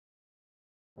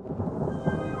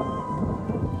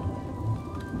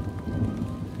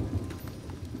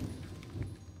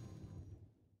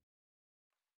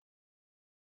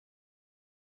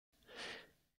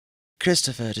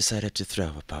Christopher decided to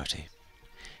throw a party.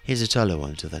 He's a taller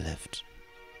one to the left.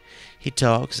 He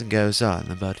talks and goes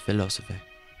on about philosophy.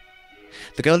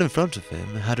 The girl in front of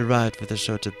him had arrived with a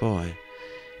shorter boy,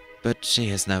 but she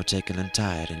has now taken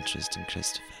entire interest in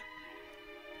Christopher.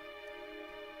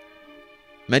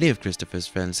 Many of Christopher's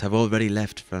friends have already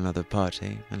left for another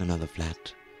party in another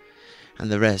flat,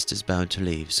 and the rest is bound to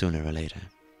leave sooner or later.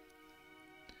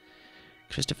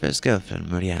 Christopher's girlfriend,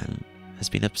 Marianne, has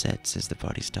been upset since the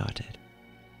party started.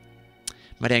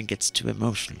 Marianne gets too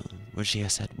emotional when she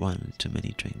has had one too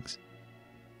many drinks.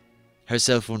 Her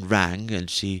cell phone rang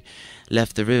and she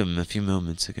left the room a few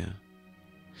moments ago.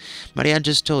 Marianne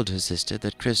just told her sister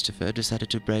that Christopher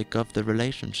decided to break off the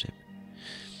relationship.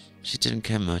 She didn't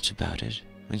care much about it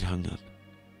and hung up.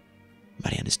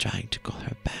 Marianne is trying to call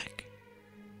her back,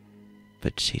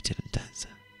 but she didn't answer.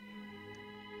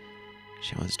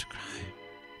 She wants to cry.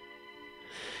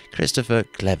 Christopher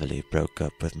cleverly broke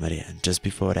up with Marianne just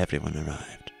before everyone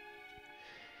arrived.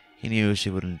 He knew she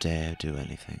wouldn't dare do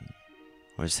anything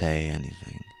or say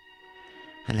anything,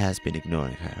 and has been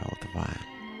ignoring her all the while.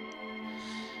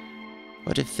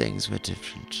 What if things were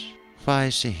different? Why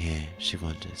is she here, she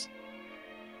wonders.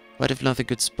 What if nothing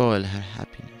could spoil her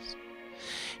happiness?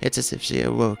 It's as if she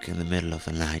awoke in the middle of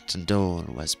the night and all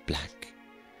was black.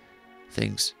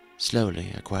 Things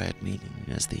slowly acquired meaning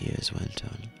as the years went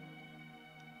on.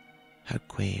 How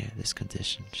queer this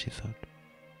condition, she thought.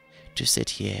 To sit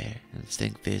here and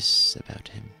think this about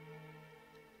him.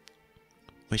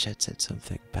 Wish I'd said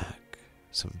something back,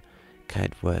 some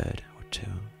kind word or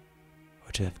two,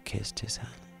 or to have kissed his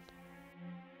hand.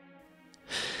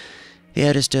 The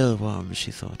air is still warm,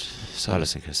 she thought,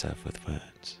 solacing herself with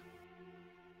words.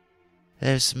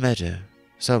 There's a meadow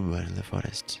somewhere in the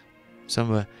forest,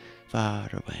 somewhere far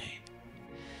away,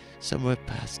 somewhere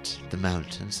past the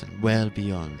mountains and well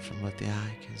beyond from what the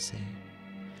eye can see.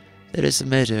 There is a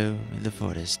meadow in the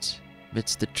forest,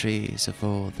 midst the trees of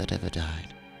all that ever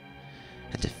died,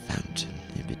 and a fountain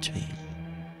in between,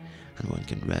 and one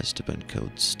can rest upon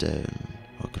cold stone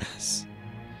or grass,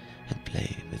 and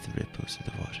play with the ripples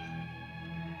in the water.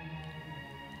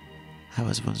 I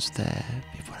was once there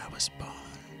before I was born,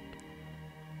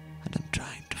 and I'm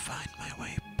trying to find my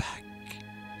way back.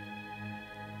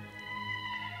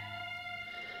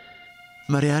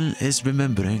 Marianne is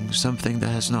remembering something that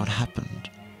has not happened,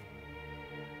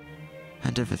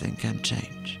 and everything can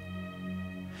change.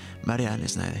 Marianne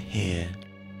is neither here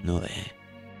nor there.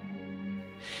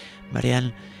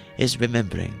 Marianne is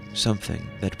remembering something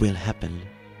that will happen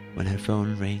when her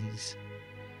phone rings,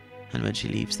 and when she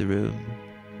leaves the room.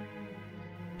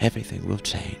 Everything will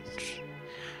change,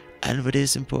 and what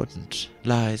is important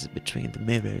lies between the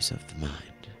mirrors of the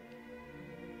mind,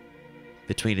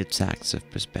 between its acts of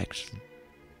prospection,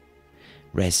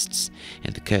 rests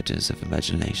in the curtains of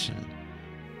imagination,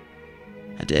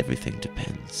 and everything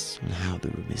depends on how the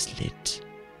room is lit,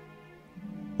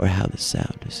 or how the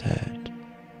sound is heard,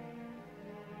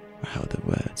 or how the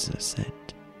words are said,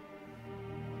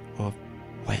 or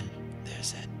when.